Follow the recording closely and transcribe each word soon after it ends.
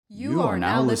You are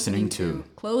now listening to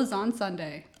Close on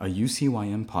Sunday, a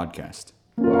UCYM podcast.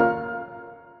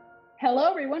 Hello,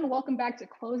 everyone. Welcome back to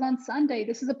Close on Sunday.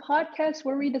 This is a podcast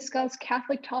where we discuss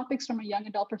Catholic topics from a young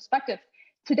adult perspective.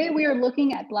 Today, we are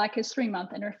looking at Black History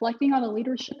Month and reflecting on the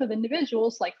leadership of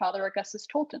individuals like Father Augustus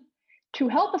Tolton. To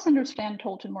help us understand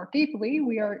Tolton more deeply,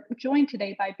 we are joined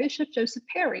today by Bishop Joseph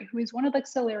Perry, who is one of the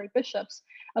auxiliary bishops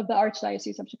of the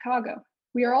Archdiocese of Chicago.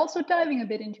 We are also diving a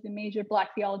bit into the major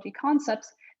Black theology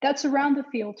concepts that surround the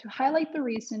field to highlight the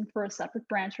reason for a separate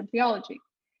branch from theology.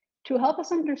 To help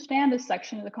us understand this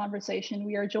section of the conversation,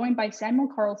 we are joined by Samuel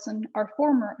Carlson, our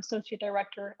former Associate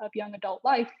Director of Young Adult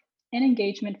Life and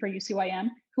Engagement for UCYM,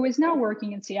 who is now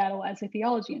working in Seattle as a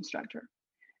theology instructor.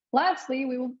 Lastly,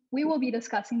 we will be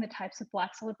discussing the types of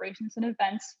Black celebrations and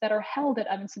events that are held at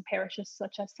Evanston parishes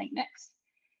such as St. Nick's.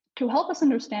 To help us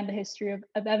understand the history of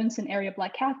Evanston area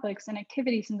Black Catholics and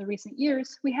activities in the recent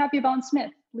years, we have Yvonne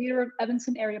Smith, leader of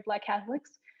Evanston area Black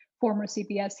Catholics, former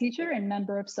CPS teacher, and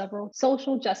member of several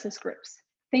social justice groups.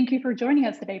 Thank you for joining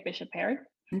us today, Bishop Perry.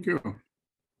 Thank you.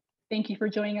 Thank you for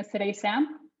joining us today, Sam.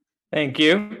 Thank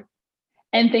you.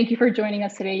 And thank you for joining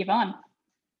us today, Yvonne.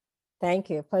 Thank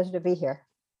you. Pleasure to be here.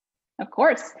 Of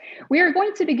course. We are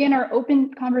going to begin our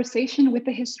open conversation with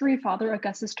the history of Father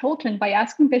Augustus Tolton by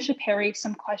asking Bishop Perry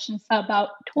some questions about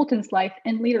Tolton's life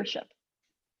and leadership.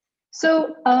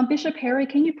 So, Bishop Perry,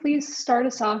 can you please start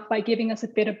us off by giving us a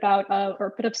bit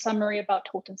of summary about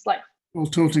Tolton's life? Well,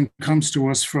 Tolton comes to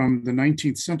us from the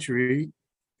 19th century.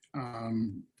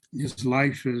 His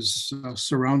life is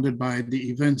surrounded by the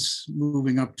events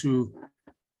moving up to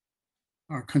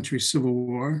our country's Civil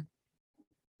War.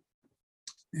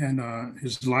 And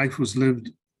his life was lived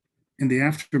in the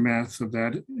aftermath of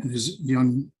that in his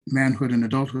young manhood and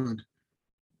adulthood.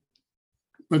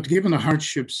 But given the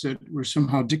hardships that were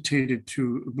somehow dictated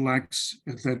to Blacks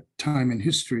at that time in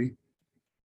history,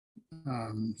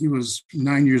 he was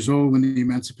 9 years old when the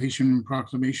Emancipation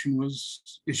Proclamation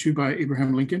was issued by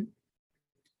Abraham Lincoln.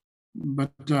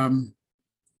 But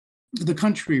the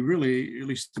country really, at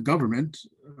least the government,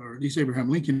 or at least Abraham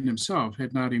Lincoln himself,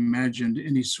 had not imagined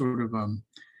any sort of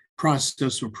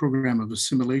process or program of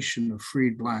assimilation of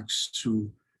freed Blacks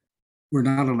who were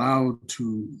not allowed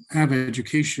to have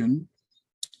education.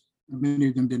 Many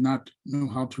of them did not know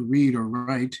how to read or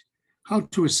write, how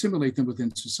to assimilate them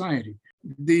within society.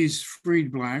 These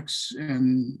freed Blacks,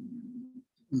 and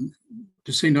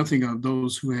to say nothing of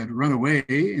those who had run away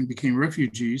and became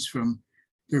refugees from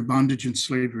their bondage and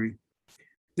slavery,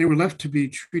 they were left to be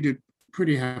treated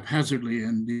pretty haphazardly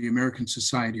in the American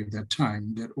society of that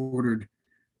time that ordered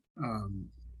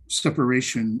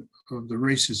separation of the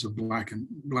races of black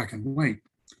and white.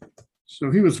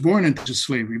 So he was born into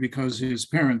slavery because his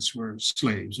parents were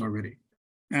slaves already.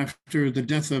 After the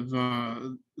death of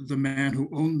the man who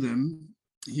owned them,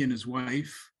 he and his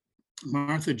wife,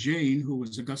 Martha Jane, who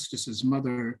was Augustus's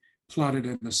mother, plotted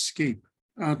an escape.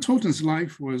 Tolton's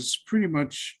life was pretty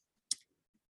much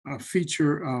a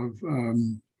feature of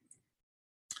the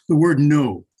word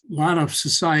no. A lot of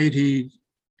society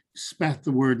spat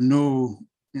the word no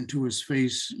into his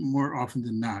face more often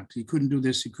than not. He couldn't do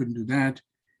this, he couldn't do that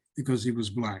because he was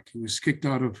Black. He was kicked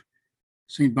out of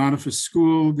St. Boniface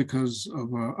School because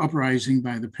of an uprising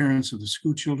by the parents of the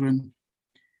school children.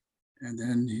 And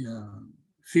then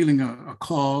feeling a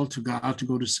call to God to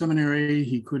go to seminary.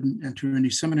 He couldn't enter any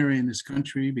seminary in this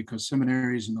country because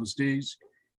seminaries in those days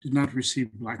did not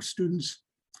receive Black students.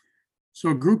 So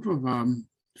a group of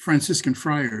Franciscan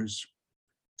friars,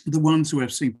 the ones who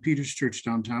have St. Peter's Church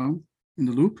downtown in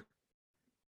the Loop,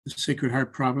 the Sacred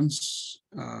Heart province,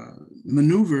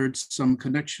 maneuvered some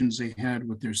connections they had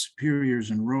with their superiors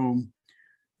in Rome,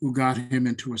 who got him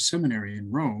into a seminary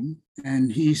in Rome.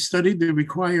 And he studied the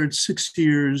required 6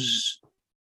 years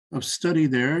of study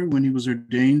there when he was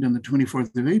ordained on the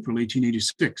 24th of April,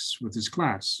 1886, with his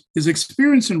class. His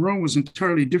experience in Rome was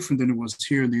entirely different than it was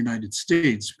here in the United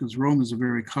States, because Rome is a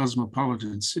very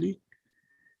cosmopolitan city.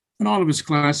 And all of his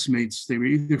classmates, they were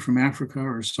either from Africa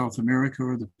or South America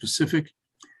or the Pacific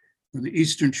or the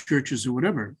Eastern churches or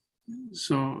whatever.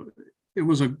 So it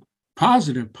was a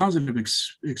positive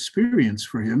experience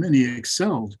for him, and he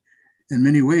excelled in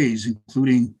many ways,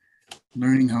 including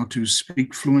learning how to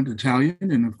speak fluent Italian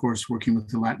and, of course, working with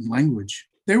the Latin language.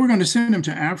 They were going to send him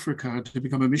to Africa to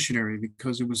become a missionary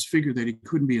because it was figured that he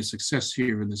couldn't be a success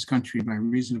here in this country by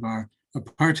reason of our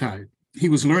apartheid. He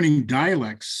was learning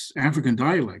dialects, African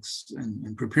dialects,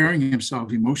 and preparing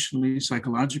himself emotionally,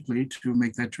 psychologically to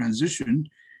make that transition,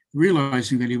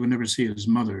 realizing that he would never see his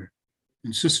mother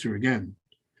and sister again.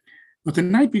 But the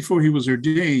night before he was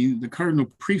ordained, the cardinal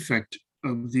prefect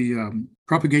of the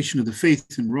propagation of the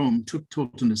faith in Rome took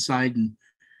Tolton aside and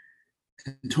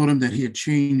and told him that he had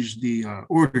changed the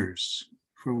orders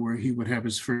for where he would have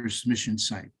his first mission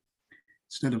site.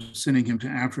 Instead of sending him to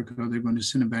Africa, they're going to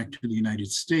send him back to the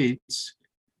United States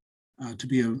to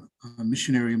be a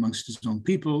missionary amongst his own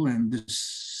people, and this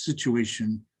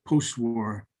situation,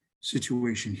 post-war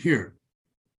situation here.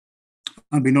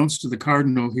 Unbeknownst to the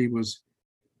Cardinal, he was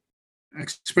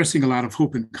expressing a lot of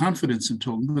hope and confidence in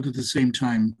Tolton, but at the same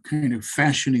time kind of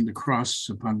fashioning the cross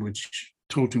upon which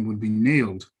Tolton would be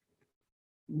nailed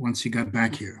once he got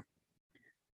back here.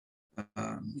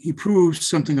 He proved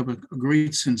something of a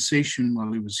great sensation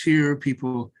while he was here.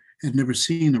 People had never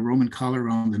seen a Roman collar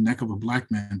around the neck of a Black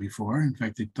man before. In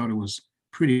fact, they thought it was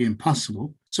pretty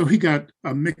impossible. So he got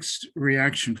a mixed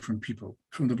reaction from people.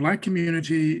 From the Black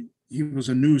community, he was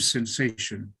a news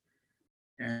sensation.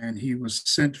 And he was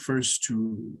sent first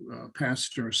to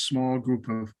pastor a small group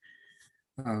of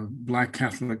Black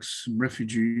Catholics,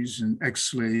 refugees, and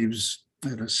ex-slaves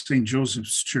at a St.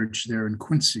 Joseph's church there in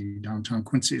Quincy, downtown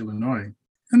Quincy, Illinois.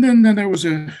 And then there was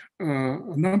a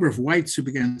number of whites who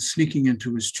began sneaking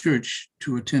into his church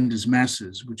to attend his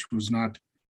masses, which was not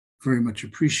very much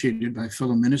appreciated by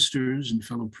fellow ministers and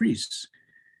fellow priests,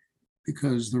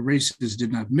 because the races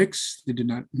did not mix. They did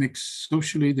not mix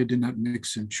socially. They did not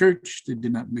mix in church. They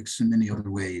did not mix in many other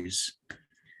ways.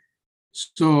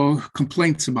 So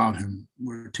complaints about him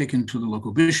were taken to the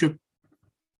local bishop.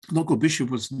 The local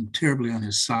bishop wasn't terribly on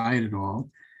his side at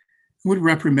all. He would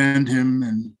reprimand him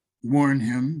and warn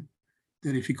him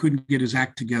that if he couldn't get his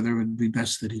act together, it would be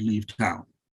best that he leave town.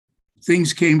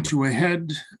 Things came to a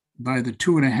head by the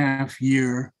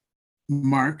 2.5-year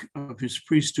mark of his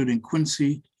priesthood in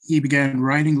Quincy. He began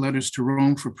writing letters to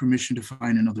Rome for permission to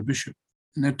find another bishop.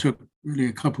 And that took really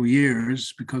a couple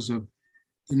years because of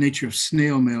the nature of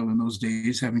snail mail in those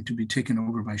days, having to be taken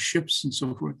over by ships and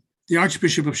so forth. The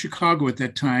Archbishop of Chicago at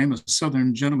that time, a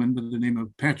Southern gentleman by the name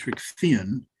of Patrick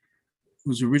Theon, who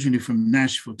was originally from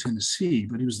Nashville, Tennessee,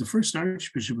 but he was the first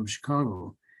Archbishop of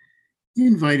Chicago. He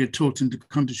invited Tolton to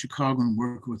come to Chicago and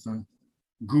work with a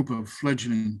group of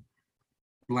fledgling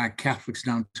Black Catholics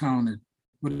downtown at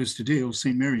what is today Old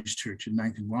St. Mary's Church in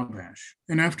 9th and Wabash.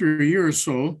 And after a year or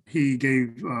so, he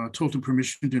gave Tolton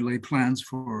permission to lay plans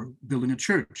for building a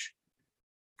church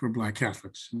for Black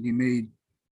Catholics. And he made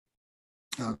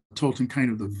Tolton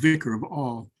kind of the vicar of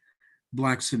all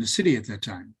Blacks in the city at that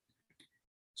time.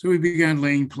 So he began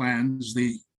laying plans.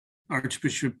 The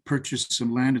Archbishop purchased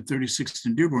some land at 36th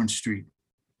and Dearborn Street.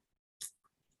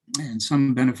 And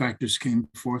some benefactors came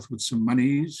forth with some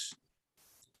monies.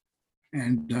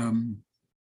 And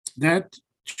that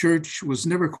church was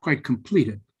never quite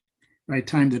completed by the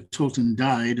time that Tolton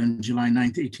died on July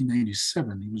 9th,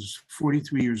 1897. He was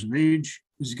 43 years of age.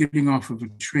 He was getting off of a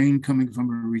train coming from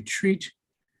a retreat.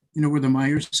 You know where the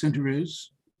Myers Center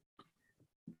is?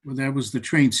 Well, that was the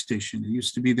train station. It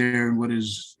used to be there in what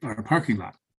is our parking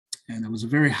lot. And it was a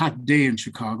very hot day in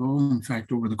Chicago. In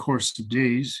fact, over the course of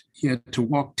days, he had to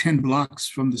walk 10 blocks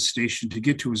from the station to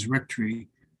get to his rectory.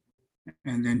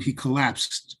 And then he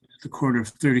collapsed at the corner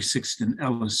of 36th and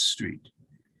Ellis Street.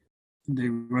 And they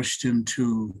rushed him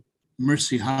to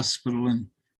Mercy Hospital. And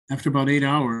after about 8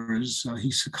 hours,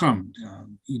 he succumbed.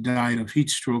 He died of heat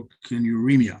stroke and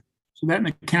uremia. So that in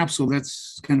a capsule,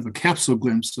 that's kind of a capsule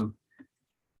glimpse of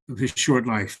his short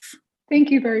life. Thank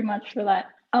you very much for that.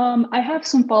 I have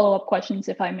some follow-up questions,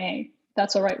 if I may.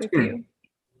 That's all right with you?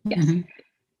 Yes. Mm-hmm.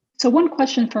 So one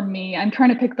question from me, I'm trying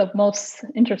to pick the most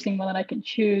interesting one that I can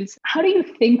choose. How do you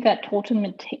think that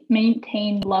Tolton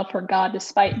maintained love for God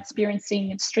despite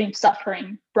experiencing extreme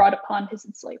suffering brought upon his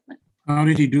enslavement? How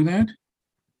did he do that?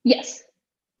 Yes.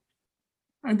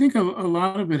 I think a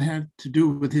lot of it had to do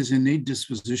with his innate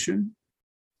disposition.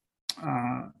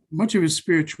 Much of his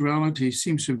spirituality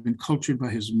seems to have been cultured by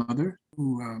his mother,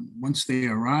 who, once they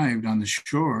arrived on the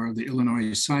shore of the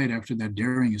Illinois side after that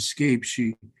daring escape,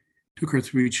 she took her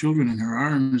 3 children in her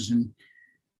arms and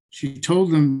she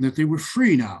told them that they were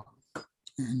free now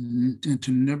and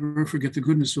to never forget the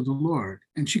goodness of the Lord.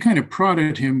 And she kind of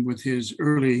prodded him with his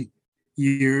early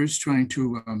years, trying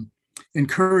to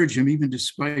encourage him, even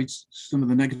despite some of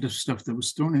the negative stuff that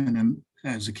was thrown at him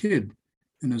as a kid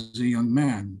and as a young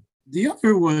man. The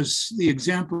other was the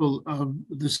example of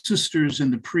the sisters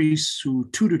and the priests who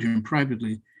tutored him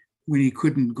privately when he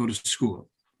couldn't go to school.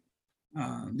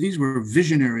 These were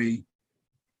visionary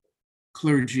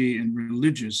clergy and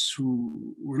religious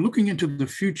who were looking into the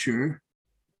future,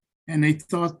 and they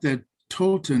thought that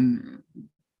Tolton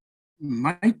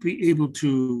might be able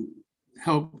to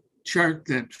help chart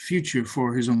that future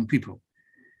for his own people,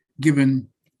 given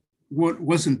what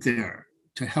wasn't there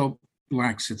to help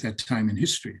Blacks at that time in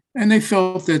history. And they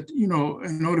felt that, in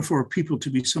order for people to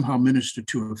be somehow ministered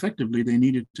to effectively, they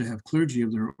needed to have clergy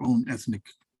of their own ethnic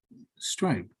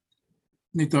stripe.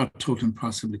 And they thought Tolton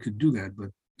possibly could do that, but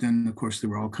then, of course, there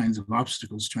were all kinds of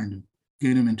obstacles trying to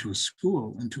get him into a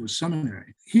school, into a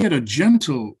seminary. He had a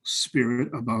gentle spirit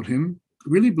about him,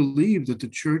 really believed that the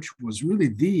church was really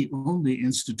the only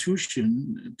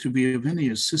institution to be of any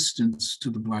assistance to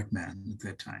the Black man at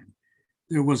that time.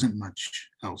 There wasn't much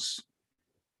else.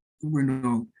 There were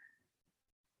no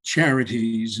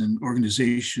charities and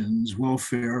organizations,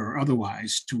 welfare or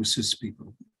otherwise, to assist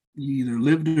people. You either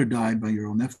lived or died by your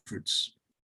own efforts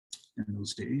in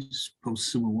those days,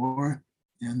 post-Civil War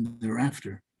and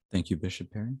thereafter. Thank you,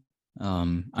 Bishop Perry.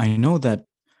 I know that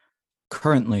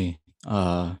currently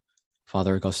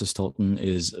Father Augustus Tolton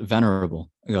is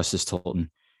Venerable Augustus Tolton,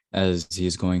 as he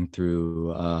is going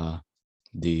through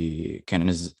the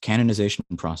canonization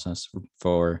process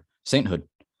for sainthood.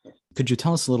 Could you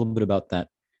tell us a little bit about that?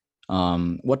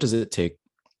 What does it take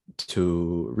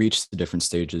to reach the different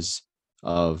stages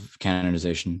of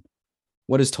canonization?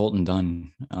 What has Tolton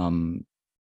done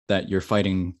that you're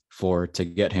fighting for to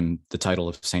get him the title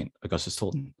of Saint Augustus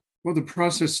Tolton? Well, the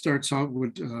process starts out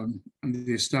with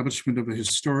the establishment of a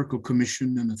historical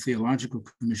commission and a theological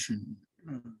commission.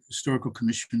 Historical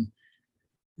commission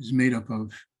is made up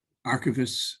of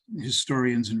archivists,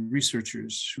 historians, and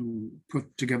researchers who put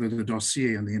together the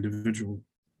dossier on the individual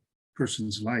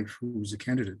person's life who was a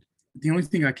candidate. The only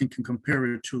thing I can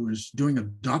compare it to is doing a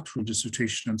doctoral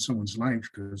dissertation on someone's life,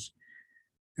 because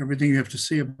everything you have to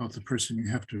say about the person, you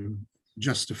have to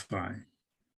justify.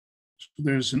 So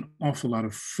there's an awful lot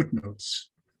of footnotes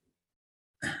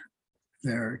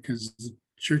there, because the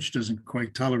church doesn't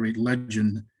quite tolerate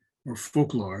legend or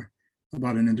folklore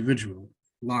about an individual,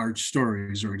 large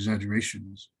stories or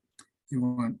exaggerations. They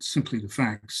want simply the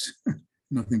facts,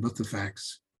 nothing but the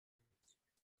facts.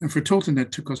 And for Tolton,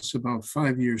 that took us about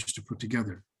 5 years to put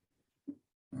together,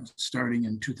 starting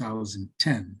in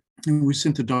 2010. And we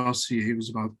sent the dossier. It was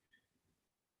about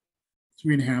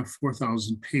 3,500,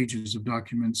 4,000 pages of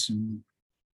documents and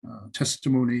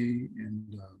testimony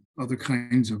and other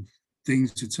kinds of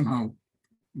things that somehow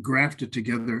grafted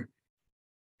together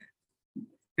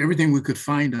everything we could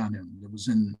find on him. That was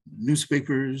in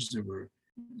newspapers, there were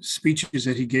speeches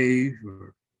that he gave,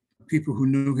 or people who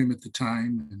knew him at the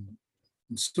time,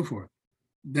 and so forth.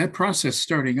 That process,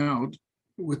 starting out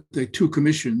with the two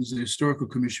commissions, the historical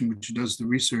commission, which does the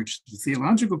research, the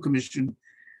theological commission,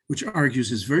 which argues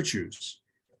his virtues,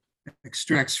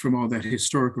 extracts from all that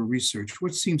historical research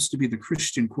what seems to be the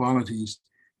Christian qualities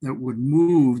that would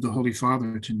move the Holy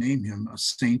Father to name him a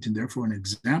saint and therefore an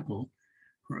example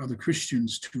for other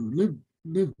Christians to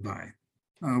live by.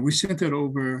 We sent that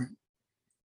over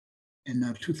in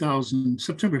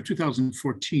September of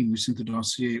 2014. We sent the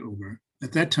dossier over.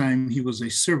 At that time, he was a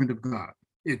servant of God.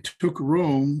 It took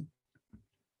Rome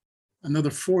another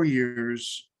 4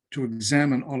 years to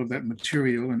examine all of that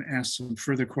material and ask some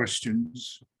further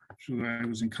questions. So I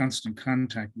was in constant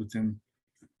contact with them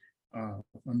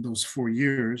on those 4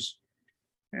 years.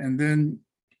 And then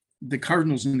the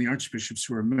cardinals and the archbishops,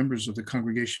 who are members of the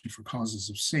Congregation for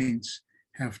Causes of Saints,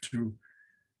 have to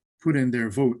put in their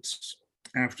votes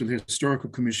after the historical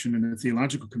commission and the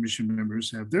theological commission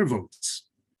members have their votes.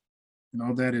 And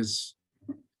all that is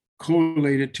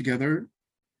collated together,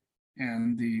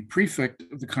 and the prefect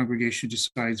of the congregation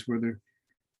decides whether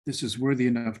this is worthy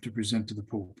enough to present to the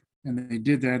Pope. And they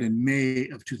did that in May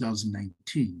of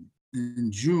 2019.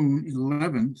 In June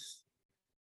 11th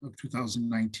of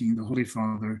 2019, the Holy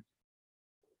Father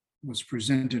was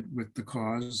presented with the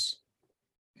cause,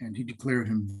 and he declared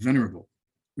him venerable,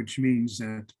 which means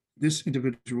that this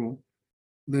individual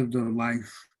lived a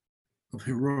life of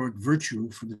heroic virtue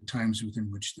for the times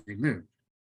within which they lived.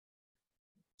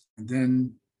 And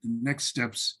then the next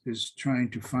steps is trying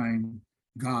to find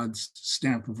God's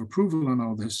stamp of approval on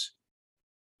all this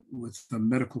with the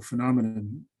medical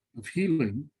phenomenon of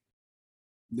healing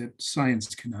that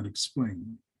science cannot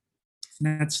explain.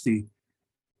 And that's the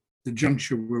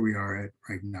juncture where we are at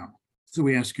right now. So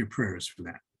we ask your prayers for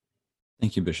that.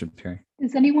 Thank you, Bishop Perry.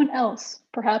 Does anyone else,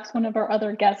 perhaps one of our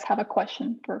other guests, have a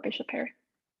question for Bishop Perry?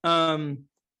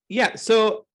 Yeah,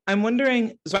 so I'm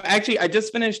wondering, I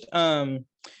just finished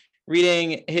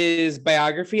reading his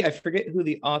biography. I forget who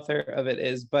the author of it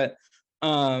is, but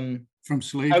From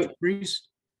Slave to Priest?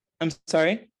 I'm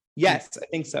sorry? Yes, I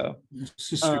think so.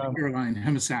 Sister Caroline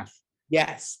Hemesath.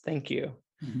 Yes, thank you.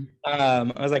 Mm-hmm.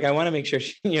 I was like, I want to make sure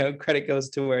credit goes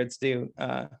to where it's due.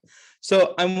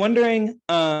 So I'm wondering,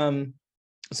 so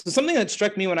something that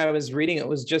struck me when I was reading it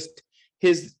was just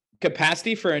his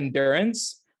capacity for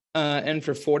endurance. and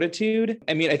for fortitude.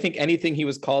 I mean, I think anything he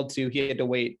was called to, he had to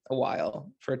wait a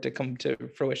while for it to come to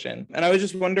fruition. And I was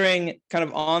just wondering, kind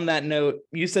of on that note,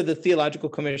 you said the Theological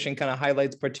Commission kind of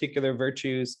highlights particular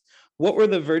virtues. What were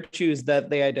the virtues that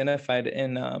they identified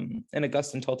in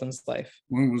Augustine Tolton's life?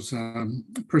 One was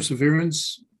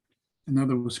perseverance,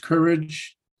 another was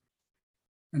courage,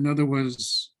 another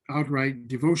was outright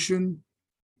devotion,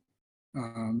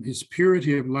 his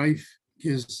purity of life,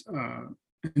 his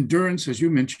endurance, as you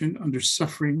mentioned, under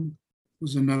suffering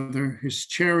was another, his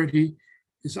charity,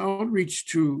 his outreach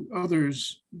to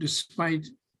others despite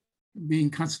being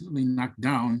constantly knocked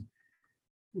down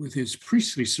with his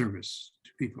priestly service to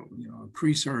people.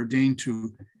 Priests are ordained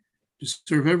to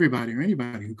serve everybody or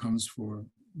anybody who comes for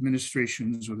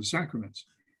ministrations or the sacraments.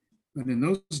 But in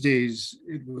those days,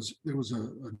 there was a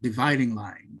dividing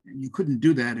line, and you couldn't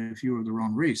do that if you were the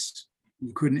wrong race.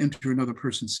 You couldn't enter another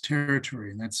person's territory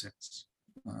in that sense.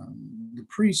 The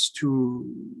priest, who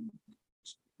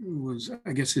was,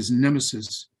 I guess, his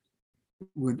nemesis,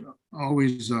 would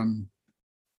always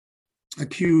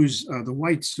accuse the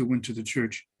whites who went to the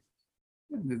church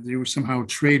that they were somehow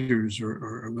traitors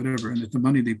or whatever, and that the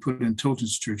money they put in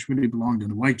Tolton's church really belonged in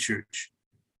the white church.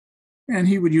 And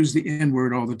he would use the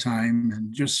N-word all the time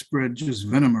and just spread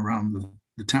venom around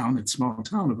the town, that small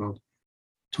town, about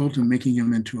Tolton, making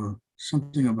him into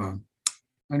something of a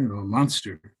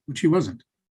monster, which he wasn't.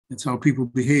 That's how people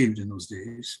behaved in those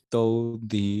days. Though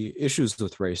the issues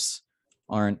with race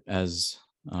aren't as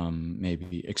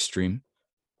maybe extreme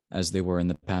as they were in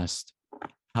the past,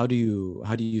 how do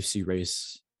you see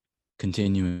race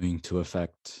continuing to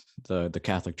affect the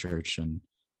Catholic Church and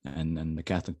the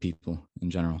Catholic people in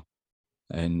general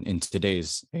and in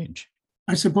today's age?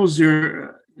 I suppose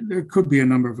there could be a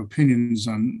number of opinions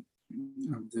on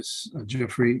this,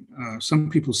 Jeffrey. Some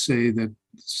people say that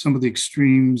some of the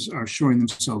extremes are showing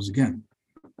themselves again,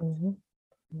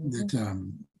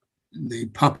 that they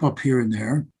pop up here and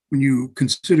there. When you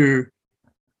consider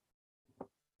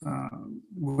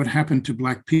what happened to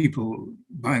Black people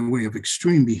by way of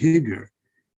extreme behavior,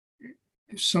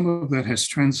 some of that has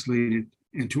translated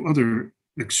into other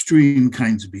extreme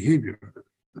kinds of behavior.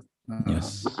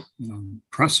 Yes.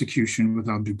 Prosecution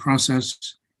without due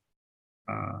process,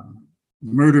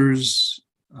 murders,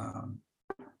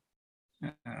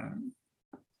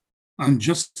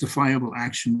 unjustifiable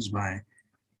actions by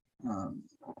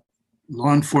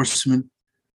law enforcement,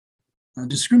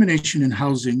 discrimination in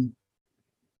housing,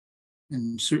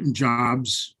 in certain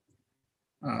jobs,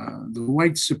 the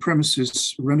white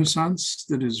supremacist renaissance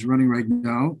that is running right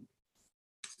now,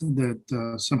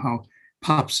 that somehow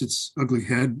pops its ugly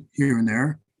head here and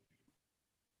there,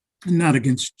 and not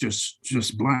against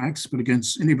just Blacks, but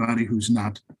against anybody who's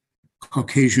not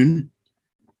Caucasian.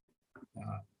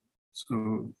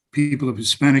 So people of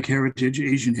Hispanic heritage,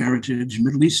 Asian heritage,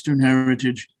 Middle Eastern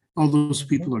heritage, all those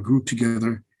people are grouped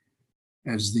together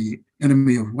as the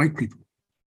enemy of white people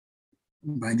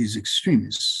by these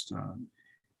extremists.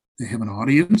 They have an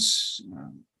audience,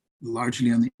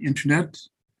 largely on the internet,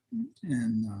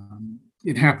 and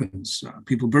it happens.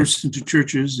 People burst into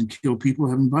churches and kill people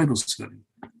having Bible study,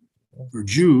 or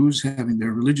Jews having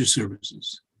their religious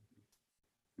services.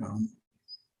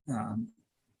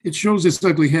 It shows its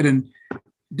ugly head in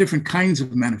different kinds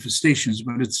of manifestations,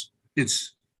 but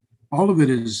it's all of it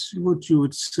is what you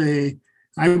would say,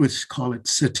 I would call it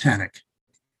satanic.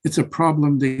 It's a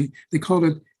problem. They call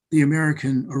it the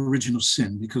American original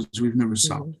sin because we've never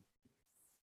solved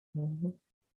it.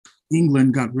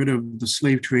 England got rid of the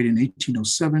slave trade in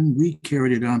 1807. We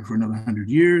carried it on for another 100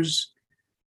 years.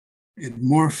 It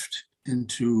morphed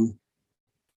into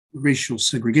racial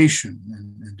segregation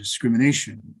and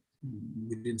discrimination.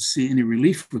 We didn't see any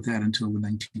relief with that until the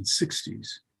 1960s.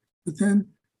 But then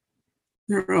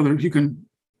there are others.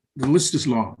 The list is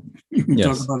long. You can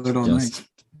talk about it all night.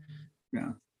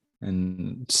 Yeah.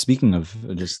 And speaking of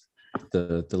just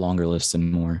the longer list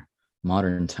and more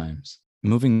modern times,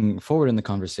 moving forward in the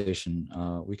conversation,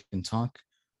 we can talk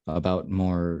about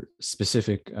more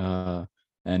specific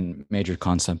and major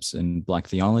concepts in Black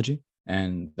theology.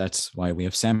 And that's why we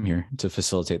have Sam here to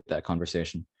facilitate that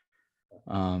conversation.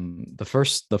 The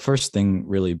first thing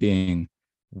really being,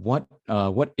 what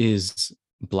is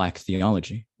Black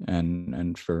theology?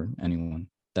 And for anyone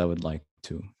that would like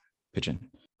to pitch in.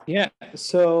 Yeah,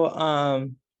 so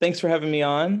thanks for having me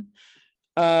on.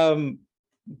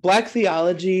 Black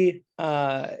theology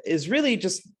is really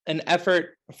just an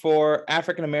effort for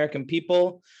African American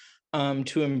people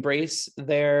to embrace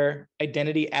their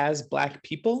identity as Black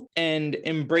people and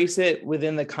embrace it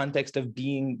within the context of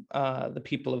being the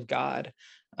people of God.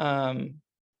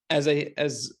 as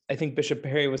I think Bishop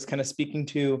Perry was kind of speaking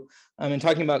to, and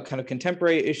talking about kind of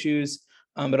contemporary issues,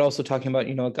 but also talking about,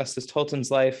 Augustus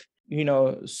Tolton's life,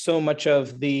 so much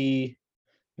of the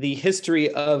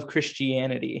history of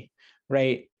Christianity,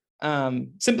 right?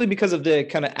 Simply because of the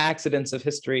kind of accidents of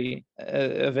history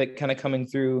of it kind of coming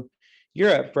through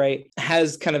Europe, right,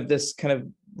 has kind of this kind of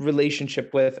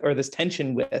relationship with, or this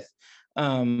tension with,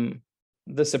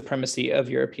 the supremacy of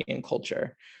European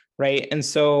culture, right? And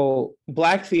so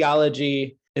Black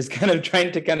theology is kind of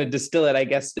trying to kind of distill it, I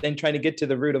guess, and trying to get to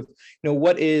the root of,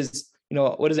 what does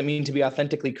it mean to be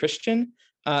authentically Christian?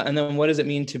 And then what does it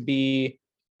mean to be,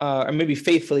 or maybe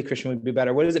faithfully Christian would be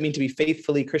better. What does it mean to be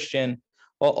faithfully Christian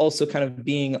while also kind of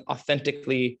being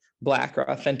authentically Black or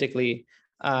authentically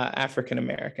African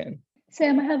American?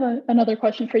 Sam, I have another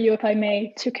question for you, if I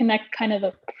may, to connect kind of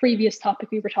the previous topic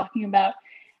we were talking about.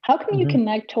 How can you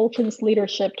connect Tolton's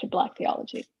leadership to Black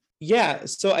theology? Yeah,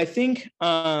 so I think,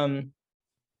 I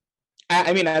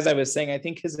mean, as I was saying, I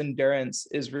think his endurance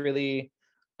is really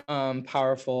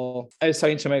powerful. I was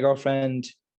talking to my girlfriend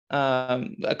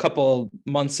a couple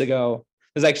months ago.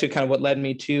 It was actually kind of what led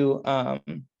me to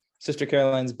Sister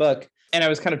Caroline's book. And I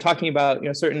was kind of talking about,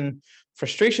 certain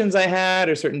frustrations I had,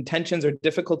 or certain tensions or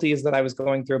difficulties that I was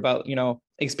going through about,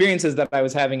 experiences that I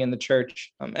was having in the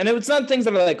church. And it was not things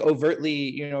that are like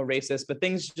overtly, racist, but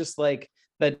things just like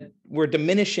that were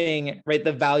diminishing, right,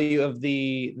 the value of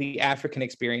the African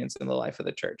experience in the life of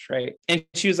the church, right? And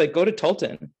she was like, go to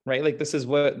Tolton, right? Like, this is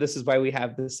why we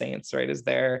have the saints, right? Is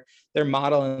their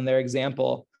model and their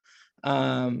example.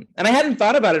 And I hadn't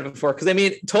thought about it before, because I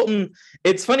mean, Tolton,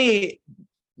 it's funny,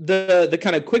 the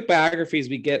kind of quick biographies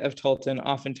we get of Tolton,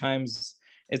 oftentimes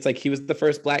it's like he was the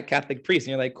first Black Catholic priest,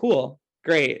 and you're like, cool,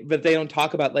 great, but they don't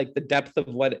talk about like the depth of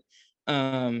what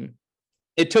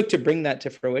it took to bring that to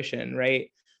fruition,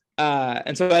 right?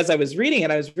 And so as I was reading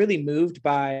it, I was really moved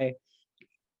by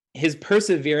his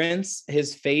perseverance,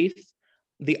 his faith,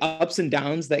 the ups and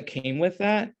downs that came with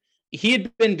that. He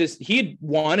had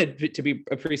wanted to be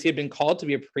a priest. He had been called to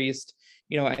be a priest,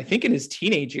 I think in his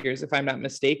teenage years, if I'm not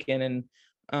mistaken.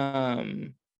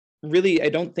 And really, I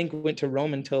don't think went to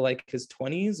Rome until like his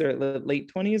 20s or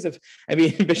late 20s.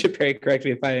 Bishop Perry, correct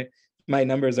me if my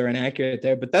numbers are inaccurate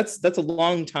there, but that's a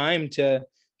long time to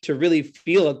really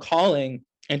feel a calling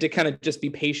and to kind of just be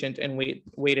patient and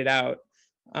wait it out.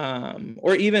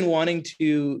 Or even wanting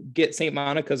to get St.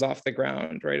 Monica's off the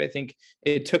ground, right? I think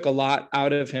it took a lot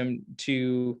out of him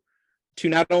to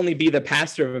not only be the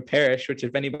pastor of a parish, which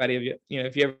if anybody of you,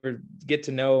 if you ever get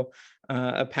to know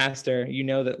a pastor,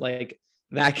 that like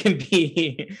that can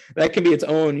be its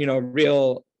own,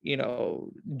 real,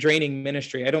 draining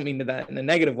ministry. I don't mean that in a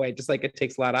negative way, just like it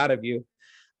takes a lot out of you.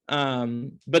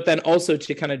 But then also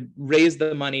to kind of raise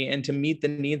the money and to meet the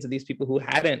needs of these people who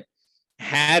hadn't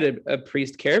had a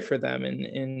priest care for them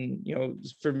in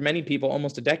for many people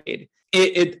almost a decade.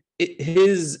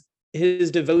 His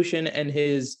devotion and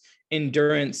his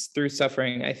endurance through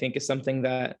suffering, I think, is something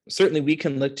that certainly we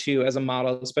can look to as a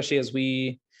model, especially as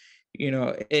we,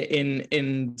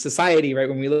 in society, right?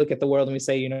 When we look at the world and we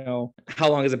say, how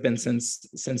long has it been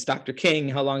since Dr. King?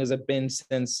 How long has it been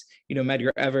since,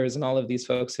 Medgar Evers and all of these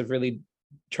folks have really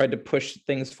tried to push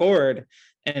things forward?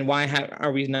 And why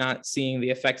are we not seeing the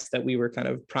effects that we were kind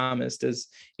of promised as,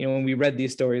 when we read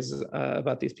these stories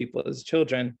about these people as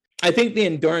children? I think the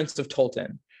endurance of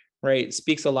Tolton, right,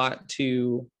 speaks a lot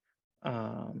to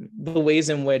the ways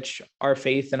in which our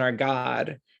faith and our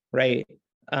God, right,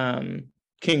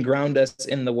 can ground us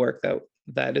in the work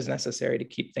that is necessary to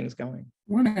keep things going.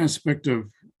 One aspect of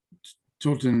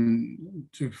Tolton,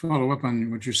 to follow up on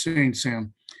what you're saying,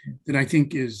 Sam, that I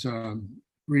think is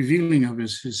revealing of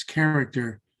his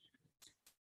character,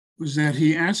 was that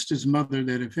he asked his mother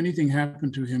that if anything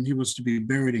happened to him, he was to be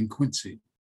buried in Quincy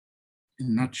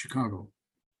and not Chicago.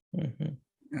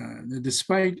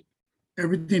 Despite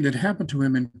everything that happened to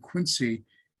him in Quincy,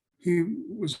 he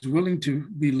was willing to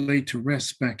be laid to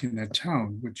rest back in that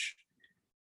town, which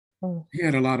he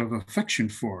had a lot of affection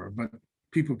for, but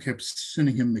people kept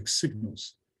sending him mixed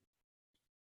signals.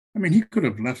 I mean, he could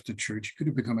have left the church. He could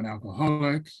have become an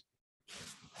alcoholic.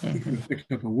 He could have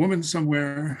picked up a woman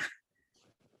somewhere,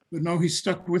 but no, he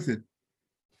stuck with it.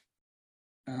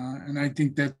 And I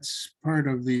think that's part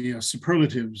of the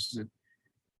superlatives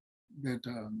that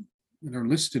are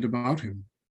listed about him.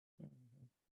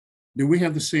 Do we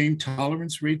have the same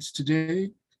tolerance rates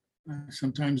today? I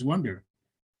sometimes wonder.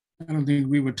 I don't think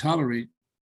we would tolerate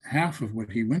half of what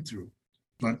he went through.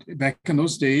 But back in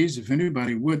those days, if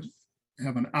anybody would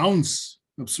have an ounce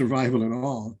of survival at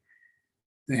all,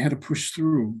 they had to push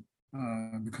through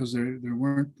because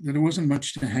there wasn't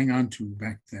much to hang on to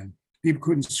back then. People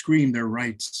couldn't scream their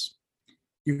rights.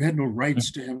 You had no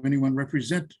rights to have anyone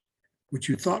represent what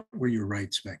you thought were your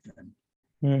rights back then.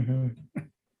 Mm-hmm.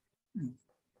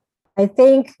 I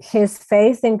think his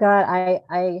faith in God,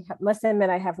 I must admit,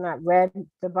 I have not read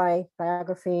the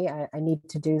biography. I need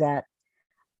to do that.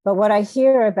 But what I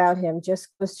hear about him just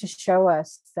goes to show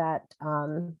us that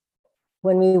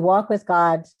when we walk with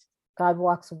God, God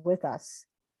walks with us.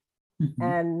 Mhm.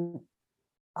 And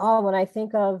when I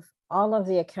think of all of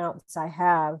the accounts I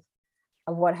have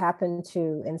of what happened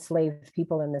to enslaved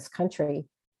people in this country,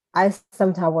 I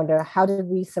sometimes wonder, how did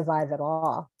we survive at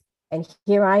all? And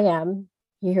here I am,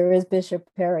 here is Bishop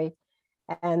Perry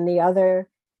and the other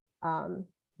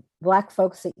Black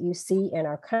folks that you see in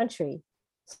our country.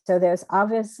 So there's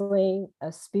obviously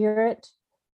a spirit.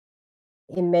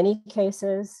 In many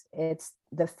cases, it's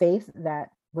the faith that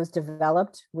was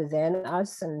developed within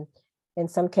us, and in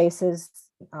some cases,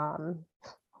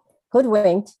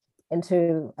 hoodwinked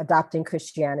into adopting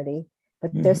Christianity.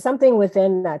 But there's something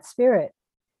within that spirit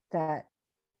that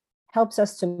helps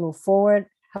us to move forward,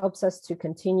 helps us to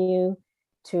continue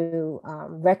to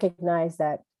recognize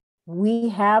that we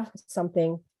have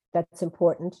something that's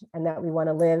important and that we want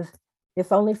to live,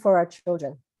 if only for our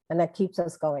children. And that keeps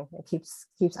us going. It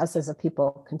keeps us as a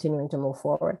people continuing to move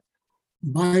forward.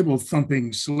 Bible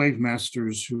thumping slave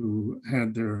masters who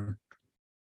had their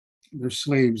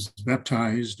slaves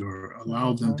baptized or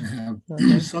allowed them to have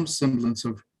some semblance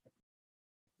of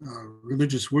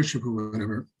religious worship or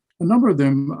whatever, a number of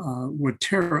them would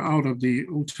tear out of the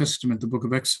Old Testament, the book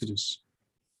of Exodus,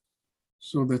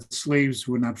 so that slaves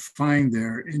would not find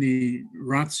there any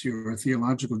ratio or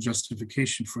theological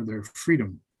justification for their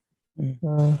freedom.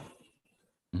 Mhm.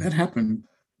 That happened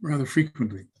rather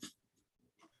frequently.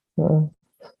 Mhm.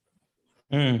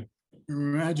 Mm.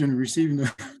 Imagine receiving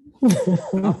the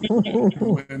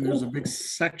and there's a big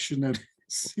section that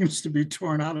seems to be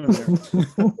torn out of there.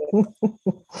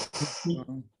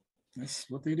 That's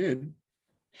what they did.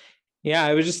 Yeah,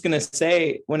 I was just gonna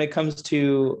say, when it comes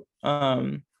to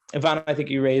Ivana, I think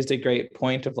you raised a great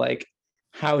point of like,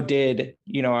 how did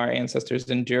our ancestors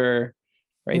endure,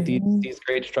 right? These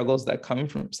great struggles that come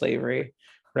from slavery,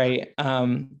 right?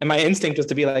 And my instinct was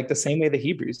to be like the same way the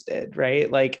Hebrews did, right?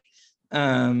 Like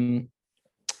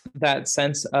that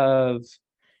sense of,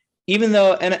 even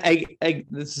though, and I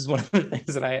this is one of the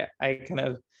things that I kind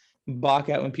of balk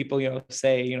at when people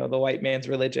say the white man's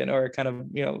religion, or kind of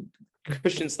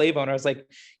Christian slave owner. I was like,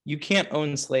 you can't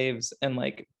own slaves and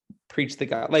like preach the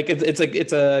God. Like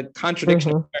it's a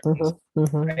contradiction,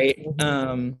 right?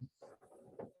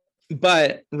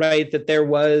 But right, that there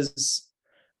was,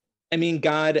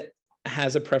 God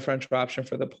has a preferential option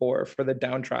for the poor, for the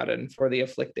downtrodden, for the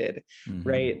afflicted,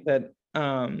 right? That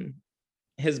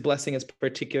his blessing is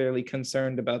particularly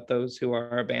concerned about those who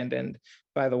are abandoned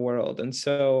by the world. And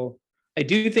so I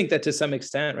do think that to some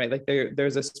extent, right, like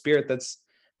there's a spirit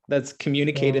that's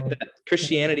communicated that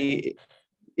Christianity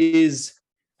is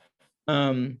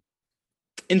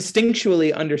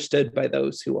instinctually understood by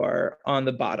those who are on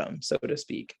the bottom, so to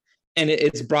speak, and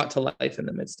it's brought to life in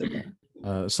the midst of them.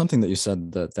 Something that you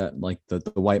said that like the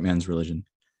white man's religion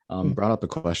brought up a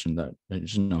question that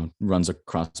runs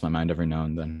across my mind every now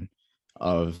and then,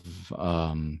 of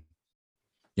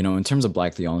in terms of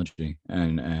Black theology,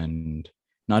 and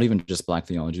not even just Black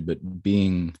theology, but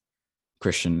being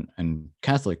Christian and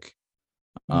Catholic,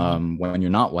 when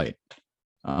you're not white,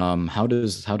 how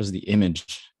does the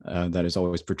image that is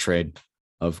always portrayed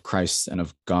of Christ and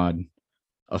of God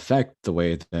affect the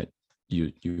way that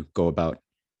you go about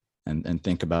and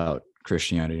think about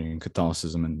Christianity and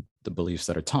Catholicism and the beliefs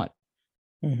that are taught?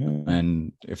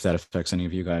 And if that affects any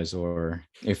of you guys, or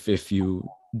if you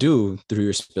do, through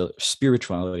your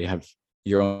spirituality, have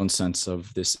your own sense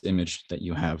of this image that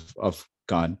you have of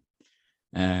God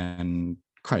and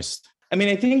Christ.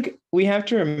 I think we have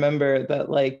to remember that,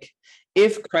 like,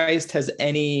 if Christ has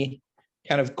any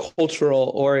kind of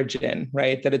cultural origin,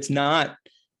 right, that it's not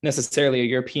necessarily a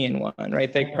European one,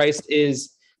 right, that Christ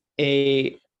is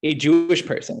a Jewish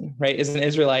person, right, is an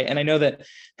Israelite. And I know that,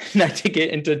 not to get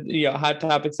into hot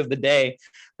topics of the day,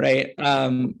 right,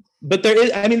 but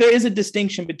there is a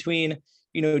distinction between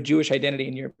Jewish identity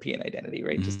and European identity,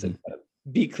 right? Just to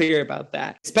be clear about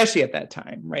that, especially at that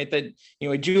time, right? That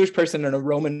a Jewish person and a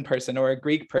Roman person or a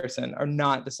Greek person are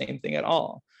not the same thing at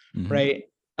all, right?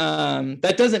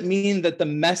 That doesn't mean that the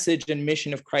message and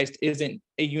mission of Christ isn't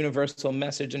a universal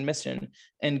message and mission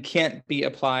and can't be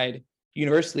applied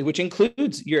universally, which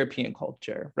includes European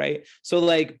culture, right? So,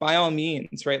 like, by all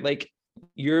means, right, like,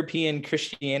 European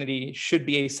Christianity should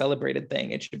be a celebrated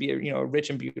thing. It should be a rich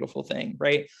and beautiful thing,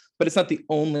 right? But it's not the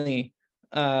only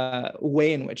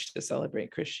way in which to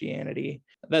celebrate Christianity,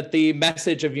 that the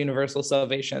message of universal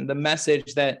salvation, the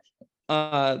message that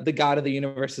the God of the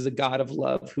universe is a God of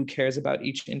love who cares about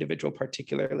each individual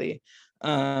particularly,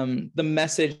 the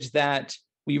message that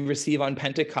we receive on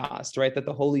Pentecost, right, that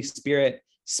the Holy Spirit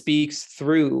speaks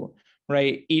through,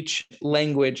 right, each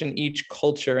language and each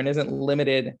culture and isn't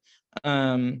limited.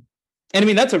 And I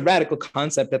mean, that's a radical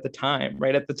concept at the time,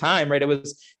 right? At the time, right, it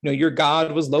was, your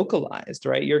God was localized,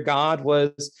 right? Your God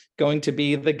was going to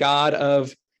be the God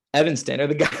of Evanston or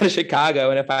the God of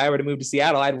Chicago. And if I were to move to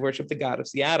Seattle, I'd worship the God of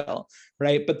Seattle,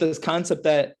 right? But this concept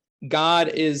that God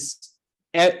is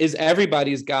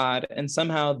everybody's God, and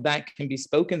somehow that can be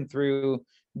spoken through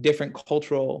different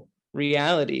cultural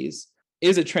realities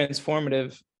is a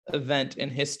transformative event in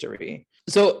history.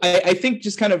 So I think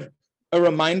just kind of a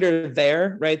reminder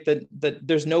there, right, that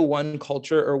there's no one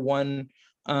culture or one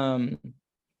ethnicity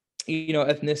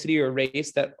or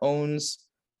race that owns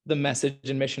the message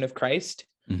and mission of Christ.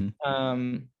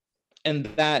 And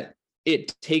that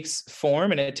it takes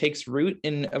form and it takes root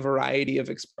in a variety of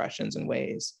expressions and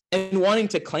ways, and wanting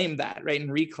to claim that, right,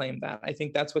 and reclaim that. I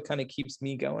think that's what kind of keeps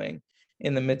me going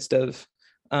in the midst of,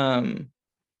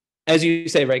 as you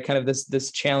say, right, kind of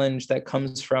this challenge that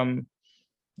comes from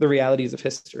the realities of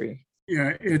history.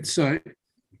 Yeah, it's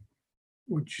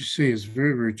what you say is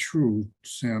very, very true,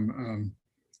 Sam.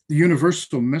 The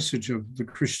universal message of the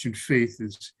Christian faith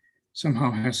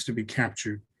somehow has to be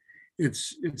captured.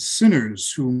 It's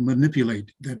sinners who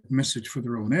manipulate that message for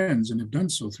their own ends and have done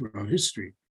so throughout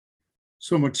history.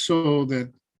 So much so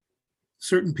that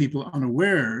certain people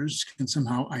unawares can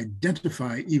somehow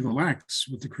identify evil acts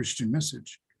with the Christian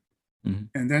message.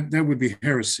 And that would be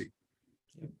heresy.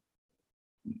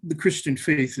 The Christian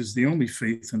faith is the only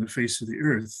faith on the face of the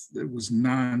earth that was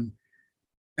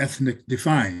non-ethnic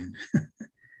defined.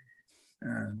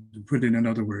 To put it in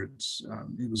other words,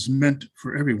 it was meant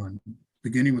for everyone,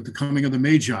 beginning with the coming of the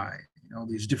Magi, all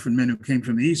these different men who came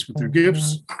from the east with their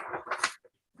gifts.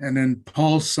 And then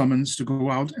Paul's summons to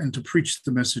go out and to preach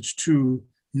the message to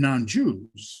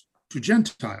non-Jews, to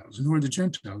Gentiles. And who are the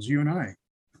Gentiles? You and I.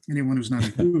 Anyone who's not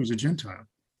a Jew is a Gentile.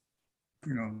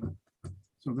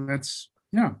 So that's,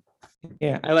 yeah.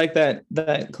 Yeah, I like that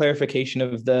clarification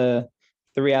of the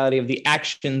reality of the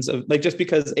actions of, like, just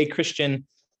because a Christian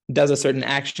does a certain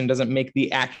action doesn't make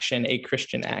the action a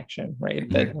Christian action, right?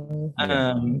 That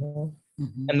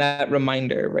and that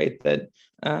reminder, right, that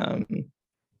I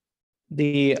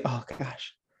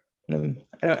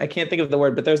can't think of the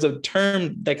word, but there's a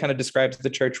term that kind of describes the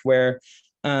church where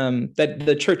that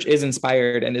the church is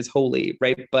inspired and is holy,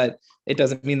 right? But it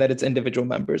doesn't mean that its individual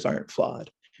members aren't flawed,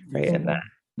 right? And that,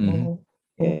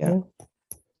 yeah,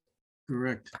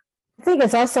 Correct. I think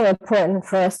it's also important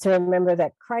for us to remember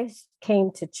that Christ came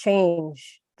to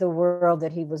change the world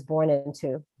that he was born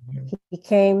into. He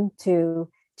came to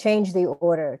change the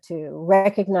order, to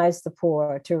recognize the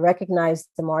poor, to recognize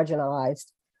the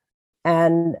marginalized.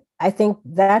 And I think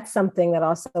that's something that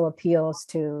also appeals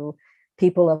to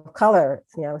people of color,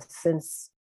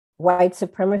 since white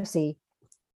supremacy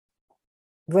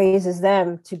raises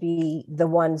them to be the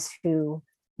ones who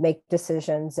make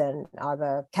decisions and are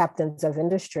the captains of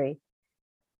industry.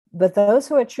 But those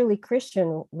who are truly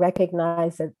Christian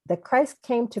recognize that Christ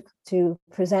came to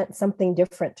present something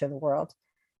different to the world.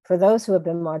 For those who have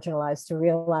been marginalized, to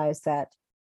realize that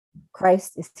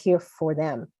Christ is here for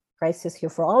them. Christ is here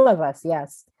for all of us,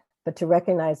 yes, but to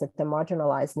recognize that the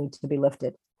marginalized need to be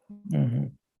lifted.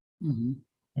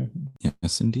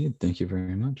 Yes, indeed. Thank you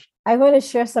very much. I want to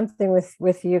share something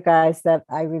with you guys that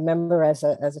I remember as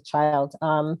a child.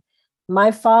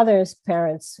 My father's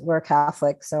parents were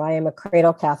Catholic, so I am a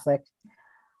cradle Catholic.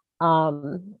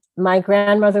 My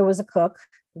grandmother was a cook.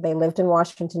 They lived in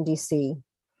Washington, D.C.,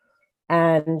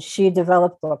 and she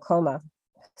developed glaucoma.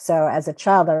 So as a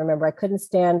child, I remember I couldn't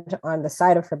stand on the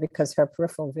side of her because her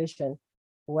peripheral vision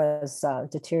was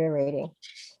deteriorating.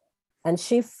 And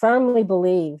she firmly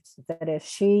believed that if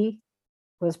she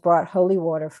was brought holy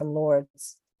water from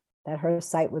Lourdes, that her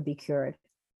sight would be cured.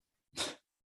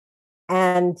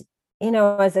 And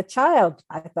as a child,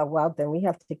 I thought, well, then we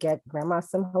have to get grandma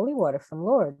some holy water from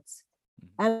Lourdes.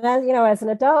 And as an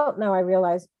adult now, I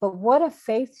realized, but what a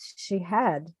faith she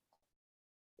had,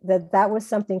 that was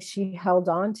something she held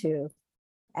on to,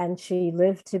 and she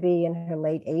lived to be in her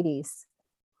late 80s.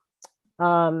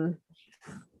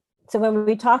 So when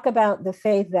we talk about the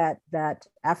faith that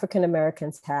African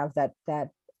Americans have,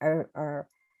 that our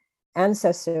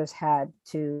ancestors had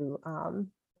to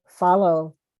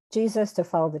follow Jesus, to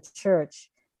follow the church,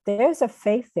 there's a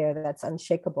faith there that's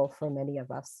unshakable for many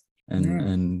of us.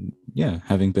 And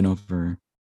having been over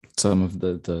some of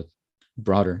the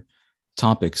broader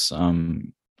topics,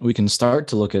 we can start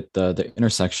to look at the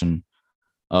intersection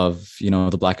of,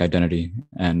 the Black identity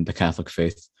and the Catholic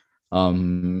faith.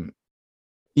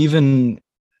 Even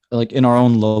like in our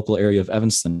own local area of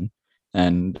Evanston,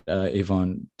 and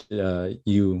Yvonne,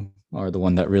 you are the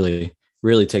one that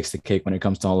really takes the cake when it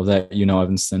comes to all of that.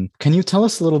 Evanston. Can you tell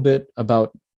us a little bit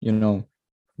about,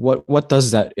 what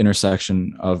does that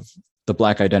intersection of the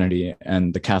Black identity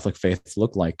and the Catholic faith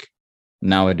look like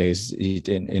nowadays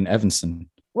in Evanston?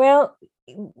 Well,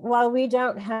 while we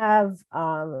don't have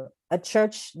a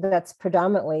church that's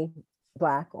predominantly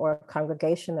Black or a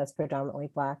congregation that's predominantly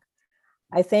Black,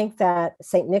 I think that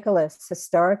St. Nicholas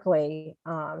historically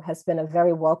has been a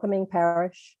very welcoming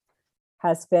parish,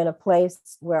 has been a place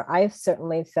where I've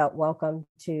certainly felt welcome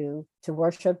to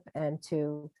worship and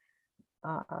to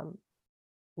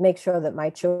make sure that my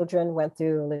children went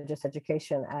through religious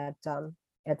education at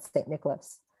St.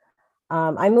 Nicholas.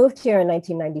 I moved here in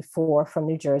 1994 from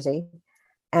New Jersey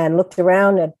and looked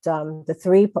around at the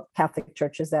three Catholic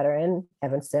churches that are in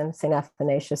Evanston: St.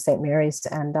 Athanasius, St. Mary's,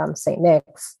 and St.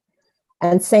 Nick's.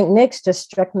 And St. Nick's just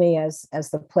struck me as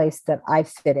the place that I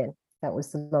fit in, that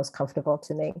was the most comfortable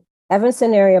to me.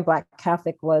 Evanston Area Black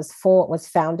Catholic was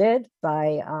founded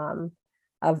by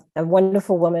a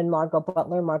wonderful woman,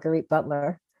 Marguerite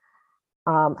Butler.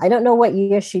 I don't know what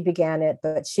year she began it,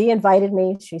 but she invited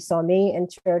me. She saw me in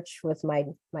church with my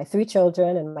three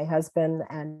children and my husband,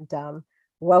 and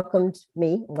welcomed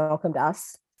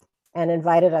us, and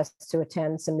invited us to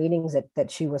attend some meetings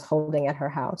that she was holding at her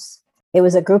house. It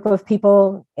was a group of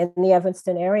people in the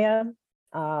Evanston area,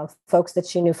 folks that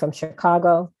she knew from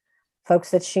Chicago,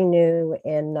 folks that she knew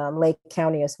in Lake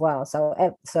County as well.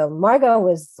 So Margot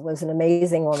was an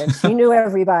amazing woman. She knew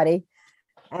everybody,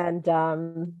 and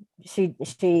she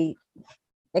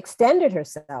extended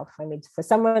herself. I mean, for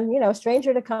someone, a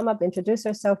stranger to come up, introduce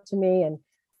herself to me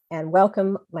and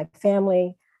welcome my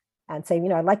family and say,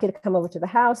 I'd like you to come over to the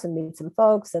house and meet some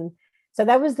folks. And so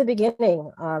that was the beginning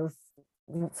of,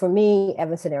 for me,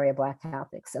 Evanston Area Black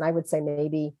Catholics. And I would say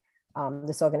maybe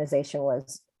this organization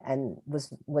was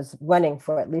running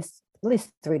for at least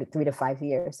 3 to 5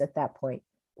 years at that point.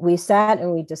 We sat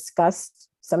and we discussed.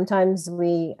 Sometimes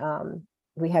we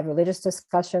had religious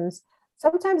discussions.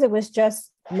 Sometimes it was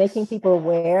just making people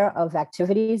aware of